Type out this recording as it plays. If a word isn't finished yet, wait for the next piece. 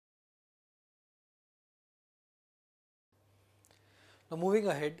Now moving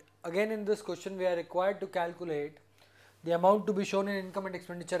ahead, again in this question we are required to calculate the amount to be shown in income and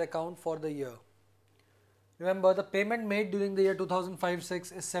expenditure account for the year. Remember, the payment made during the year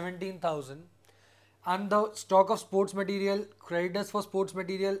 2005-06 is 17,000 and the stock of sports material, creditors for sports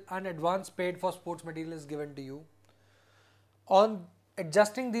material and advance paid for sports material is given to you. On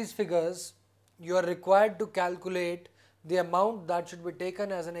adjusting these figures, you are required to calculate the amount that should be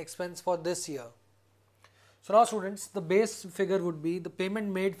taken as an expense for this year. So now students, the base figure would be the payment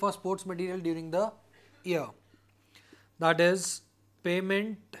made for sports material during the year. That is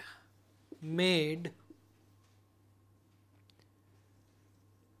payment made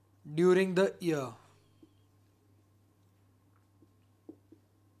during the year.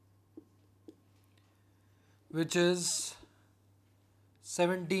 Which is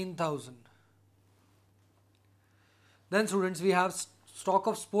 17,000. Then students, we have stock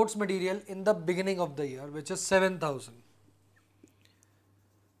of sports material in the beginning of the year, which is 7,000.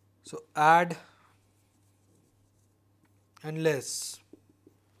 So add and less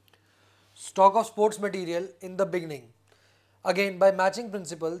stock of sports material in the beginning. Again, by matching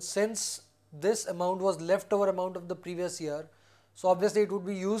principle, since this amount was leftover amount of the previous year, so obviously it would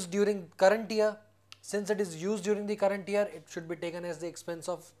be used during current year. Since it is used during the current year, it should be taken as the expense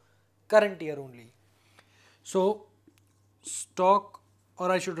of current year only. So stock, or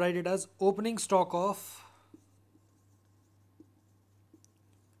I should write it as opening stock of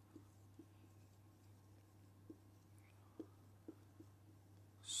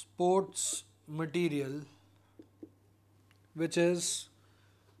sports material, which is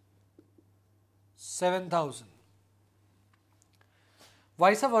 7,000.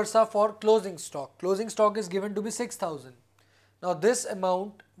 Vice versa for closing stock. Closing stock is given to be 6,000. Now this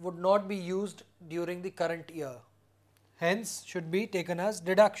amount would not be used during the current year. Hence should be taken as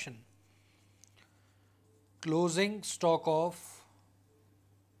deduction. Closing stock of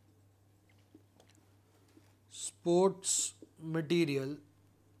sports material,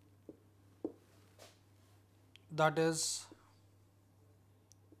 that is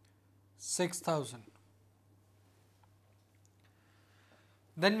 6,000.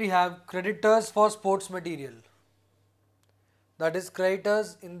 Then we have creditors for sports material, that is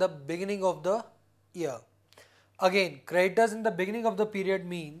creditors in the beginning of the year. Again, creditors in the beginning of the period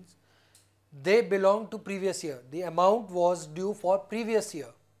means they belong to previous year. The amount was due for previous year.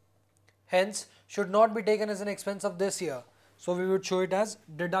 Hence, should not be taken as an expense of this year. So we would show it as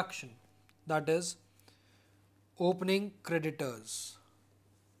deduction, that is opening creditors.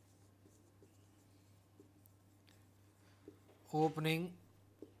 Opening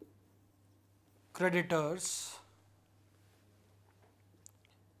creditors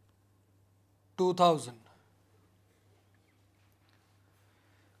 2,000.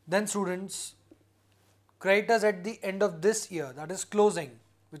 Then students, creditors at the end of this year, that is closing,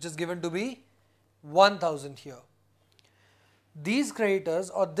 which is given to be 1,000 here. These creditors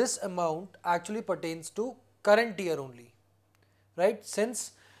or this amount actually pertains to current year only, right?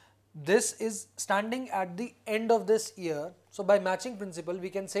 Since this is standing at the end of this year, so by matching principle we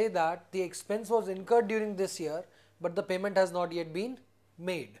can say that the expense was incurred during this year but the payment has not yet been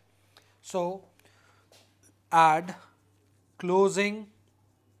made. So add closing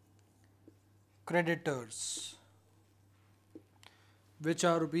creditors, which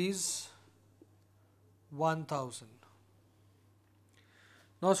are rupees 1,000.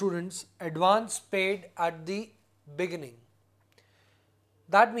 Now students, advance paid at the beginning.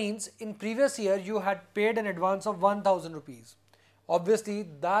 That means in previous year you had paid an advance of 1,000 rupees. Obviously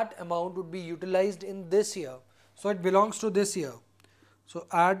that amount would be utilized in this year. So it belongs to this year. So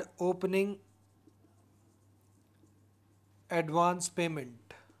add opening advance payment,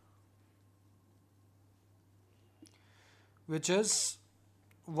 which is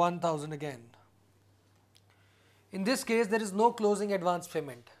 1,000 again. In this case there is no closing advance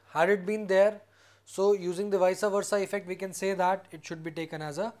payment. Had it been there, so using the vice versa effect we can say that it should be taken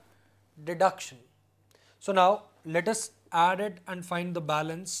as a deduction. So now let us add it and find the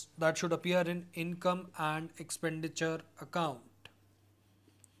balance that should appear in income and expenditure account.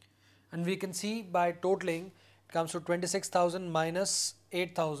 And we can see by totaling it comes to 26,000 minus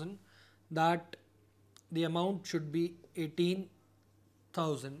 8,000, that the amount should be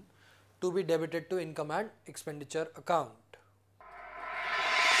 18,000 to be debited to income and expenditure account.